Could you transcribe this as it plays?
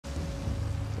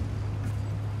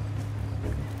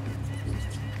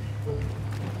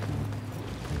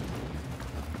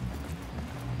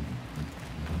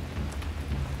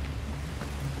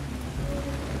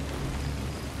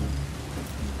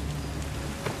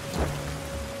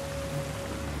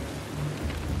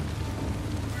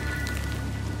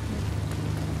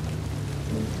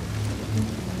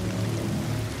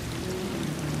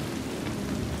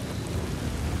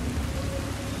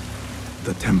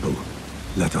temple.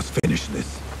 Let us finish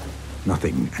this.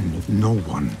 Nothing and no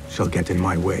one shall get in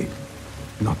my way.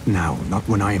 Not now, not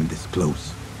when I am this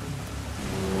close.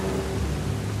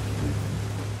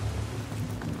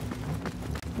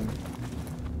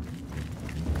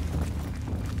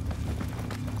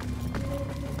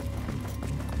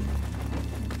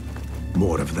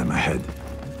 More of them ahead.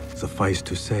 Suffice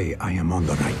to say, I am on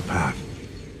the right path.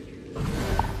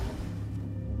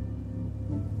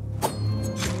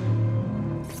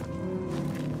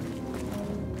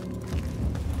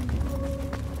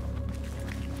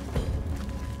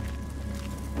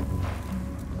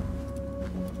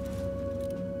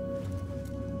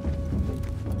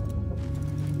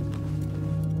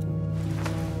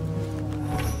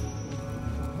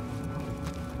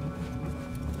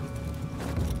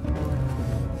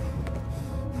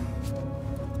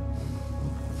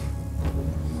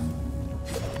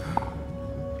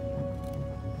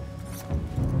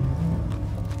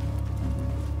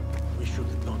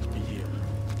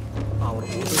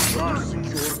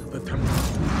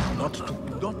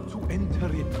 Not to enter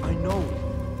it, I know.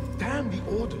 Damn the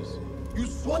orders. You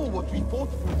saw what we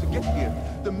fought for to get here.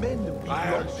 The men we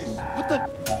lost. What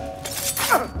the?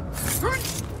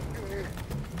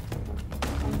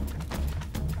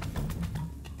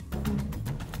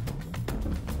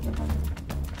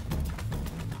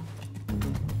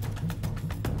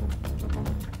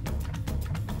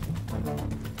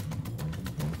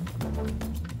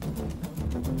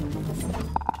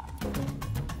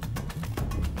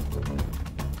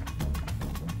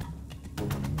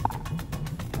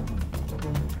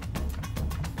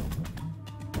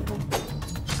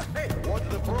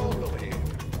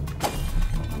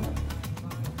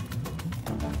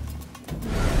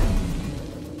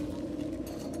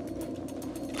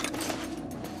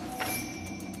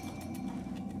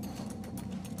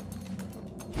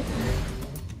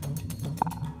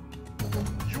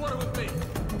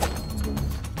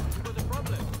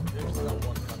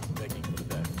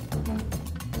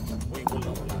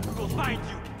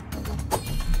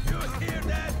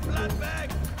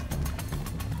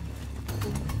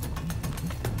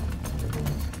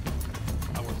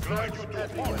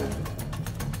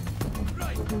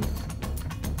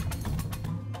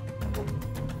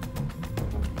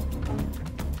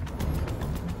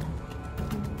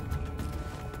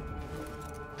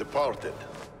 Departed.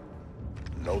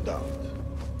 No doubt.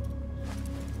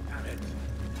 Damn it.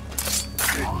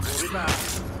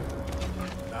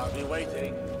 I'll be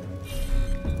waiting.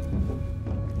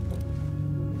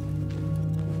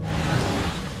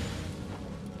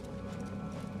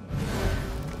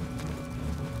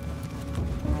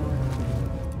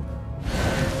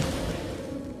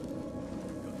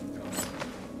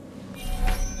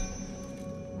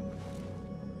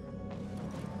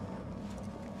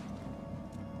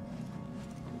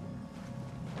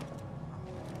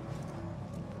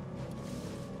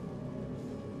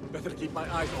 Better keep my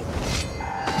eyes open.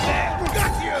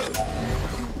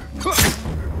 Got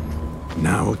you!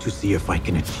 Now to see if I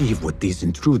can achieve what these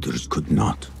intruders could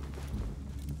not.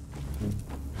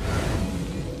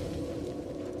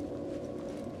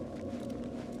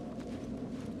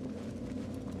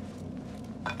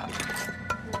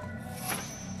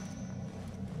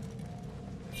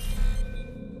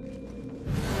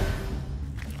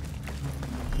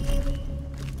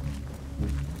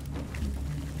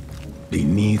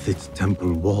 Beneath its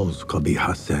temple walls,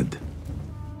 Qabiha said.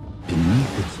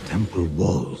 Beneath its temple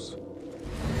walls.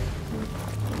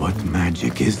 What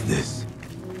magic is this?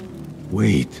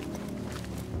 Wait.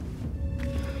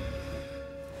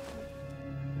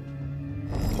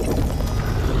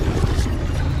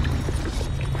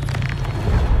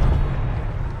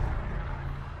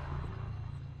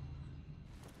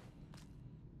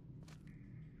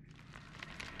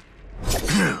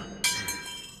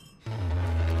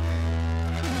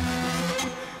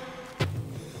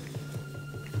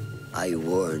 I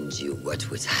warned you what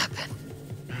would happen.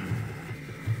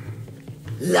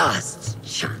 Last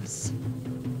chance.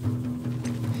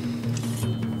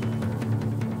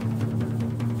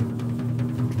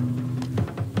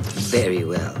 Very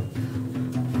well.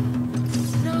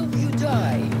 Now you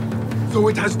die. So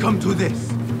it has come to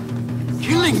this.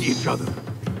 Killing each other.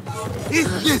 Is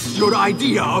this your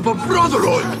idea of a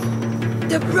brotherhood?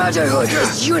 The Brotherhood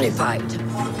is unified.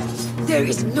 There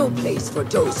is no place for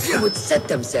those who would set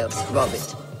themselves above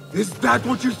it. Is that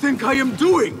what you think I am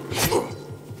doing?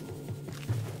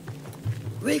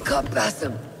 Wake up,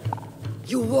 Basim.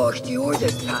 You walk the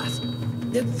Order's path.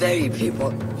 The very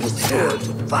people you swore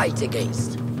to fight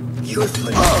against. You're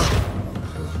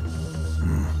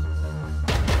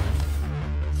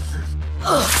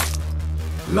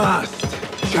Last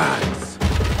chance.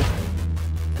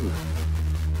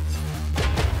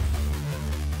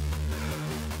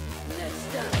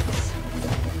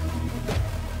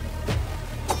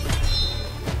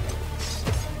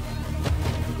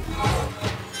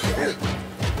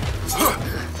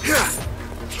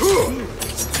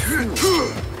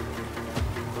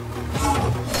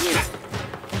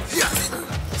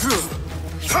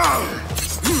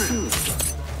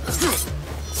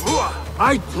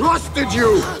 trusted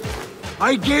you!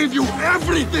 I gave you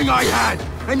everything I had,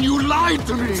 and you lied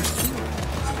to me!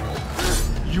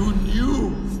 You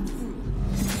knew!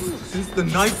 Since the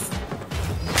night...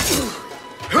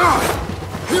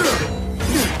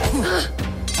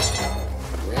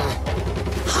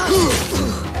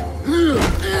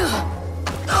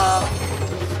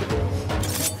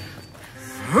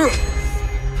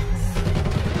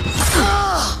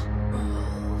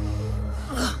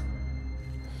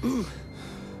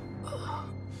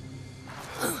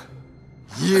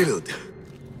 Yield.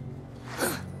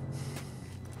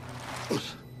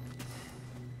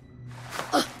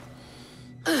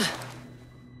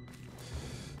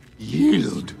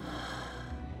 Yield.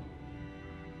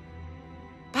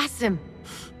 Basim.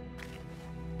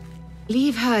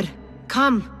 Leave her.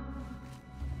 Come.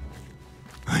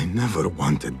 I never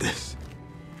wanted this.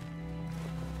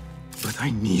 But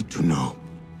I need to know.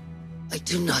 I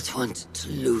do not want to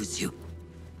lose you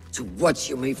to what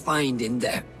you may find in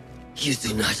there. You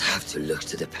do not have to look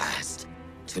to the past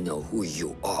to know who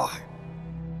you are.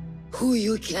 Who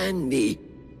you can be.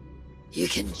 You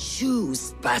can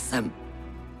choose, Basim.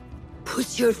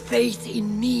 Put your faith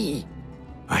in me.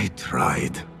 I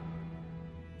tried.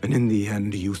 And in the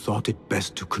end, you thought it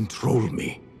best to control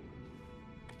me.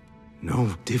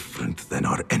 No different than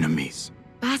our enemies.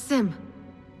 Basim.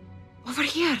 Over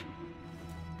here.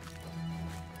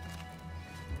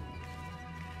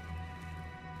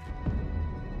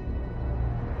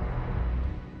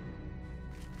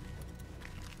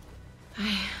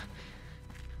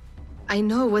 I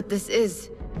know what this is.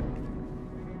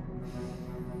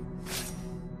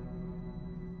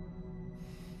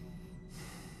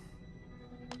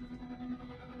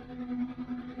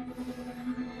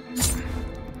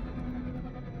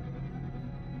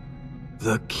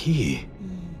 The key.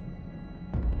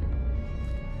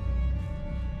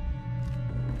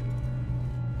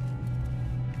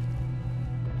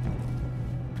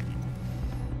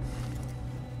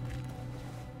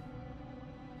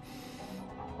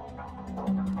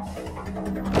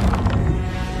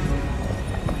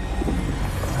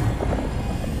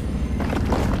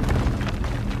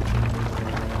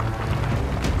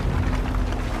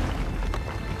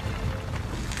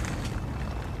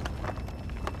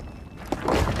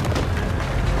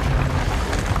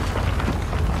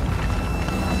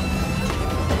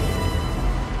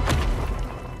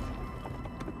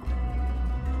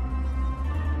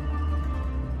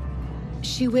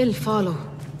 She will follow.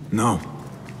 No,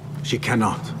 she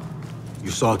cannot.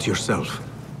 You saw it yourself.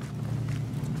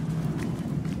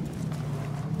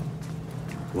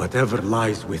 Whatever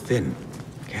lies within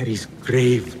carries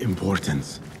grave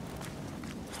importance.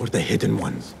 For the Hidden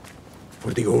Ones,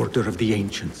 for the Order of the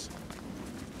Ancients.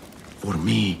 For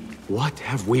me, what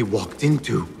have we walked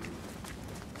into?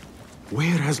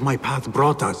 Where has my path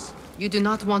brought us? You do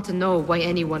not want to know why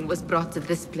anyone was brought to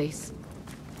this place.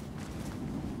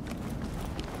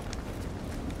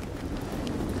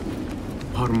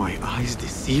 Are my eyes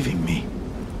deceiving me?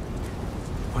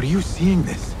 Are you seeing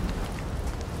this?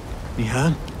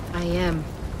 Nihal? I am.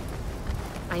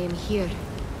 I am here.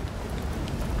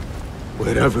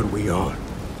 Wherever we are,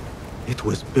 it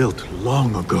was built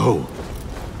long ago.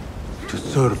 To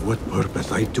serve what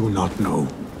purpose I do not know.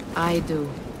 I do.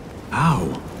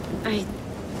 How? I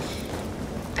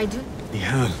do.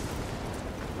 Nihal,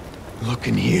 look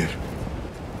in here.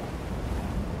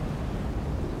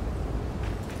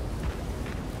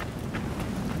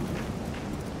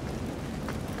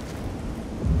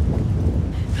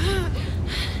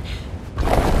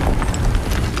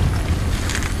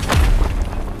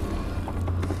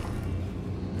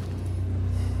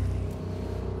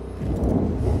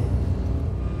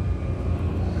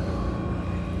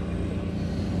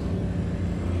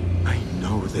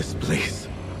 This place.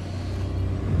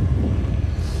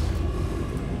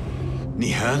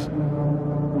 Nihal?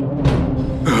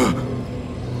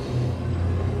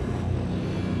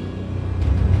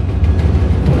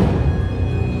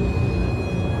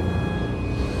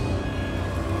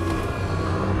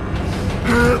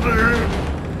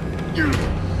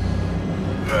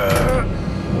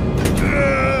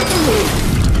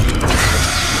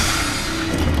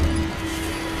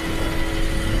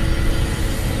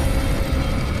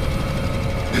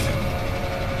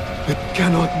 It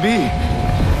cannot be!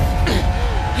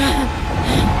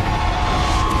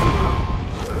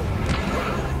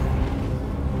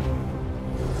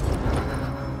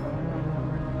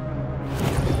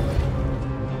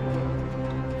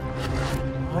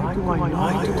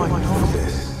 Why do I know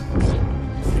this?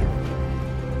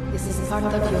 This is part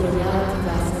of your reality,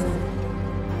 Basim.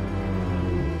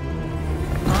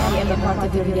 I am a part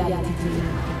of your reality too.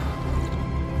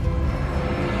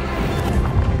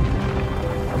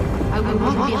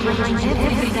 will walk behind you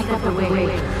every step of the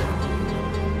way.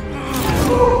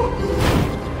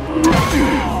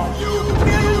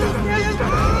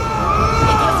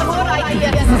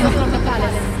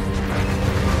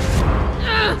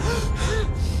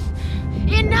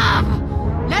 Enough!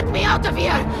 Let me out of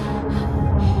here!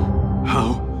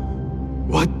 How?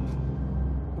 What?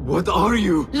 What are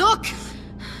you? Look!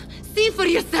 See for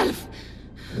yourself!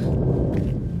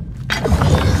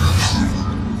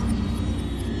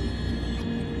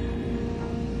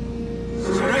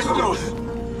 Restos!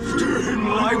 Stehen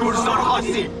Leibur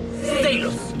Sarhasi!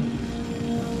 Stalos!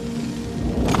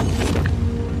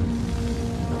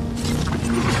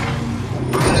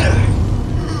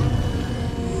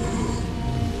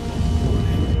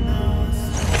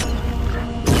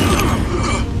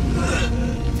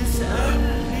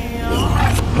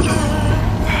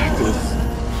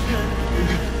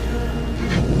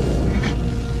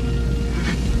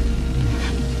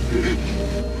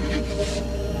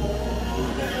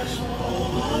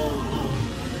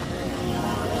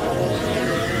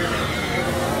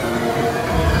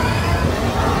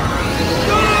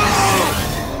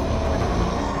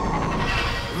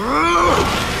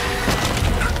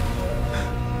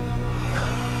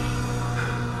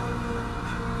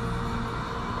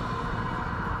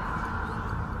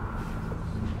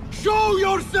 Show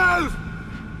yourself!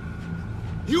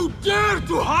 You dare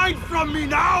to hide from me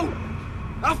now?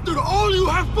 After all you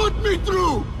have put me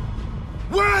through!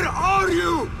 Where are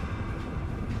you?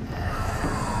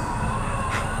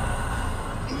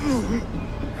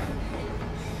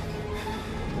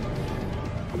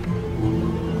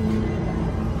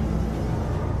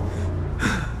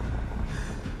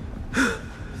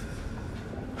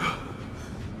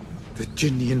 The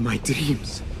Jinni in my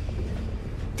dreams.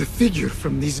 The figure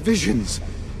from these visions.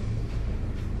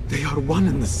 They are one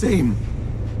and the same.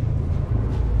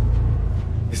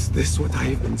 Is this what I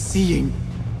have been seeing?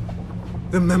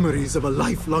 The memories of a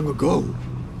life long ago?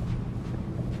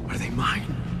 Are they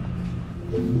mine?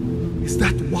 Is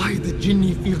that why the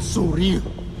Jinni feels so real?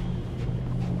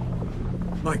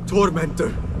 My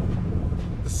tormentor.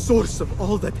 The source of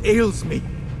all that ails me.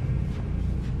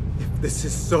 If this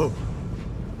is so,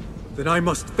 then I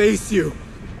must face you.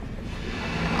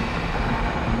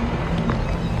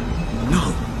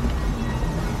 No.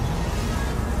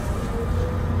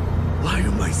 Why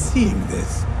am I seeing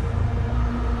this?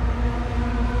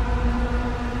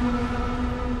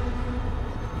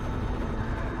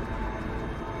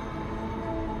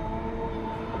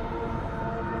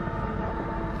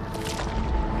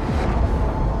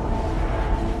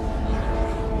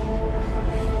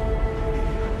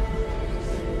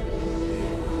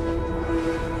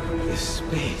 This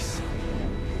space.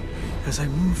 As I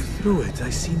move through it, I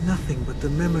see nothing but the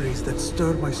memories that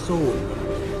stir my soul.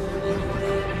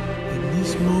 In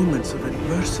these moments of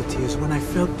adversity is when I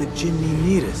felt the Jinni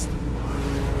nearest.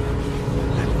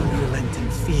 That unrelenting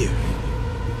fear,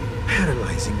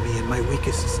 paralyzing me in my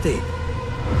weakest state.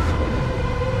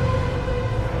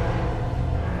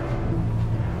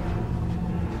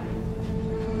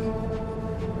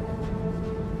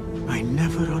 I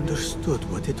never understood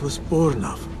what it was born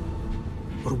of,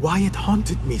 or why it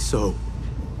haunted me so.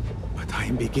 But I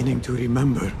am beginning to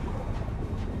remember.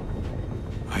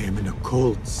 I am in a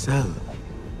cold cell,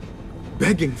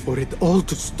 begging for it all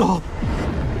to stop.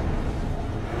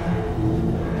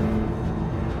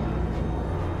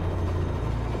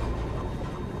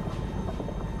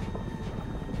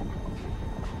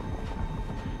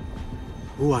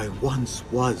 Who I once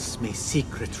was may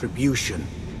seek retribution.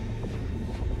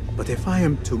 But if I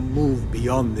am to move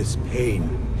beyond this pain,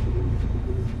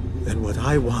 then what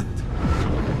I want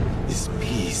is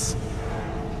peace.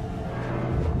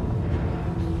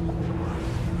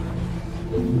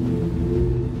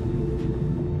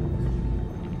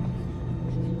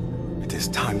 It is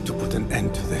time to put an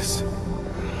end to this.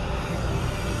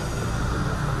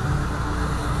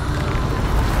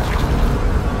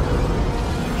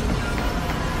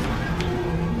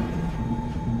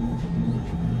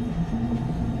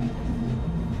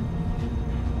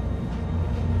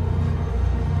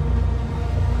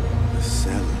 The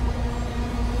cell.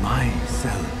 My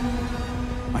cell.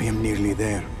 I am nearly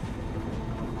there.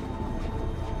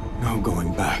 No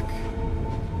going back.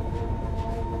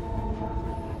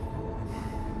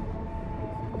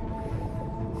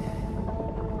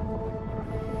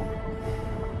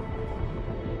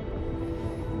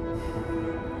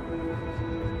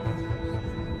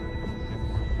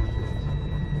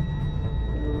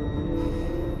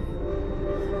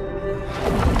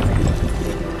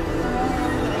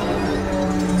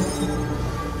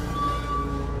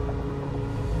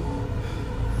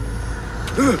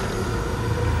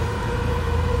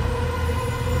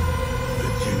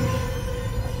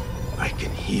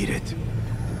 hear it.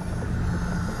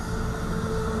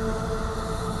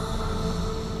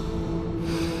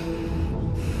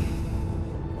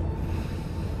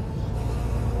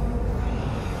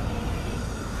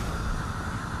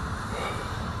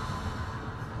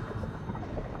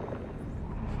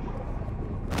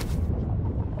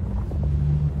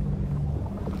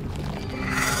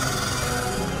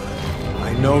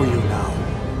 I know you now.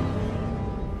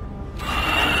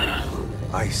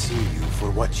 I see you for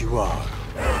what you are.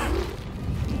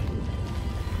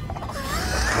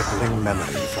 A crippling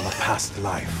memory from a past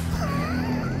life.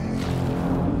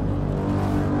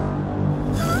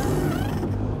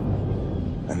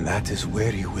 And that is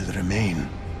where you will remain.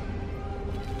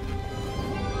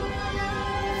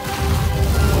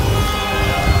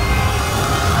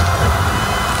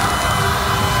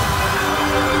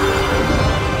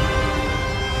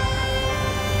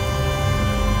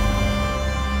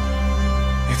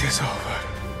 It is over.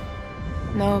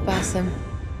 No, Basim.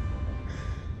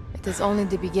 It is only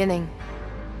the beginning.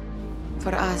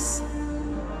 For us.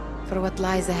 For what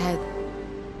lies ahead.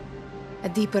 A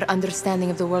deeper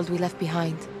understanding of the world we left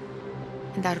behind.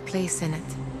 And our place in it.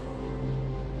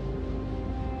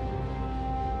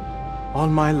 All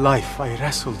my life I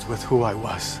wrestled with who I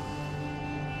was.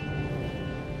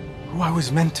 Who I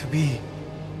was meant to be.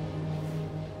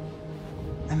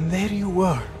 And there you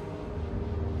were.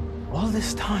 All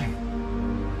this time.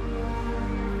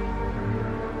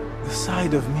 The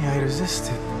side of me I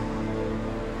resisted.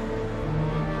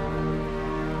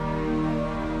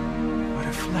 A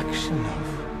reflection of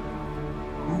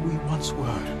who we once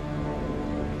were.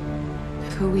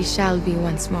 Of who we shall be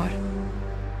once more.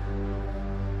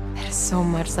 There is so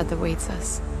much that awaits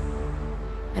us.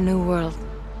 A new world.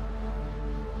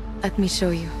 Let me show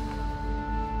you.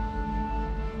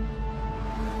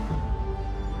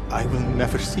 I will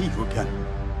never see you again,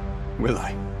 will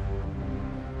I?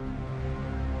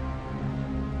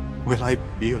 Will I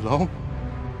be alone?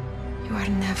 You are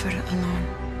never alone.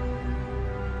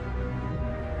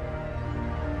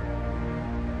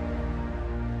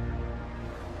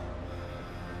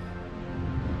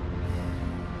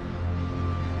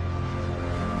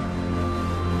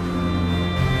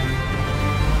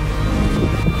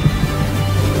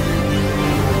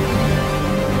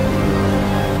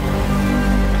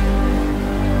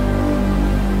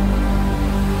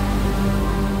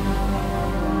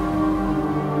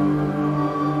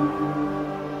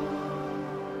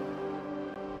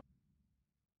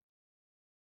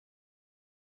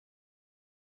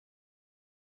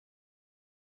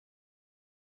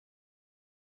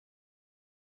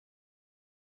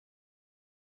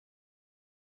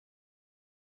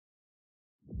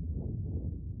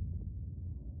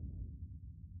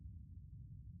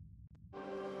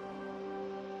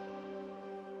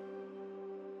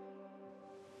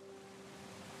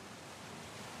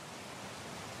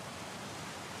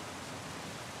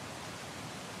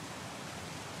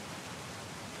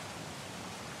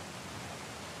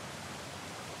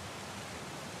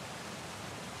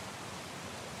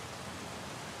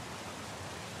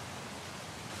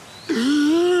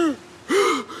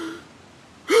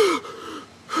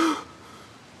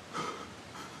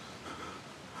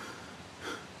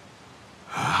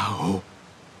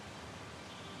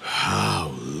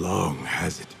 How long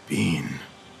has it been?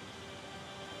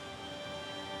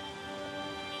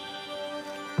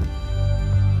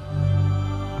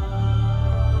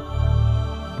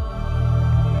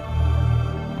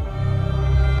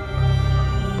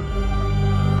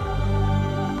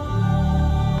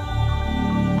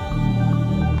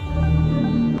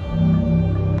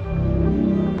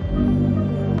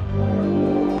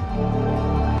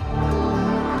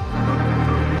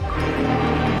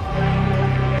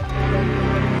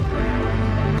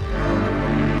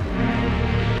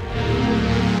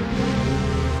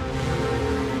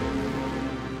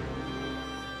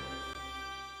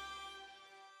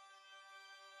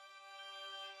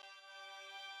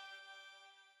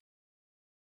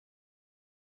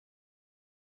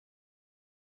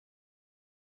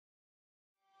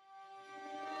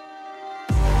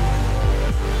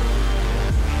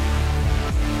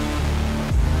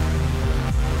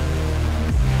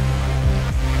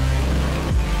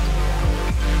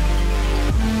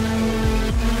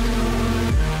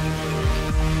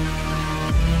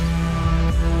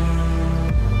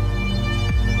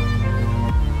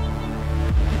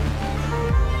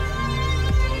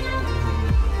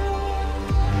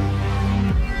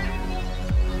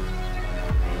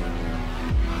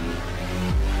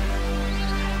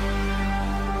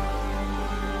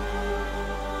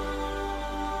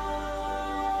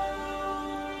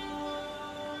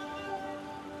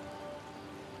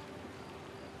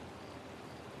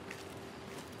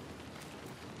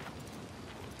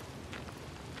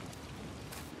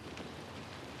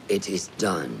 It is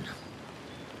done.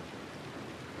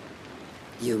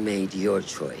 You made your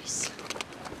choice.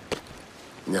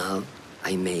 Now,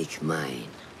 I make mine.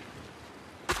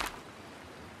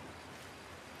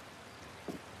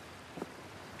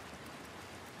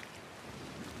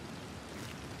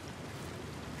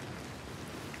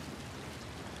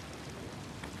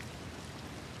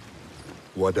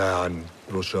 وداعاً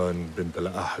روشان بنت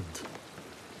الأحد.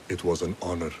 It was an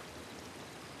honor.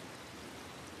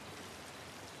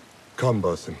 Come,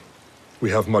 Basim. We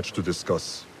have much to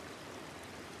discuss.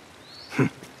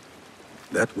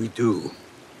 That we do,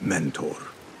 Mentor.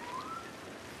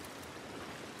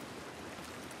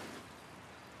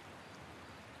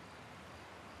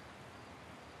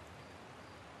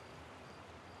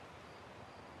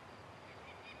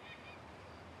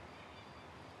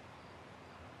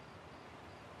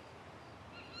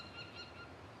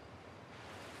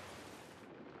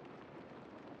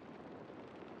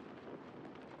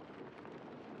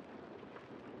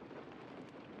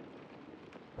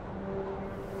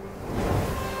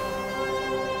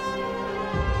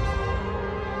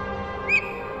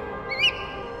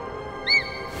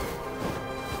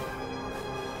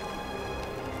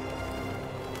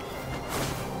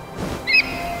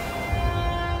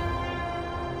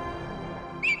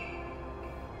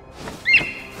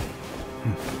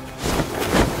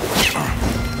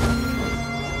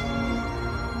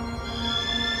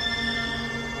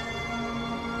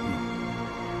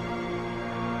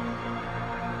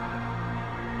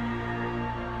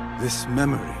 This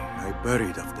memory I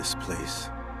buried of this place,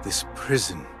 this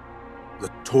prison,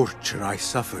 the torture I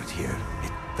suffered here,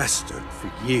 it festered for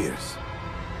years.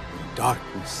 In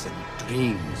darkness and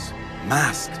dreams,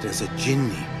 masked as a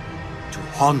jinni, to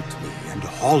haunt me and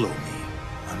hollow me,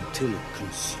 until it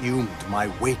consumed my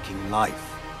waking life.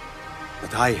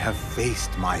 But I have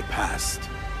faced my past,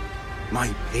 my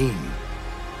pain,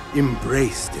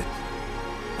 embraced it.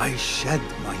 I shed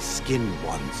my skin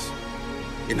once,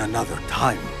 in another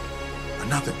time,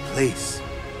 another place.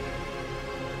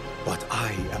 But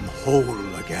I am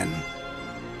whole again.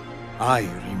 I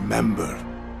remember.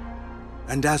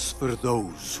 And as for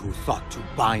those who thought to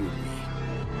bind me,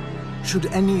 should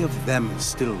any of them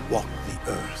still walk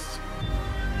the earth,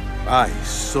 I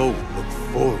so look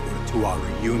forward to our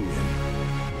reunion.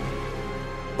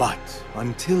 But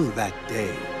until that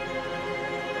day,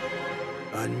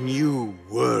 a new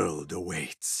world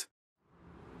awaits.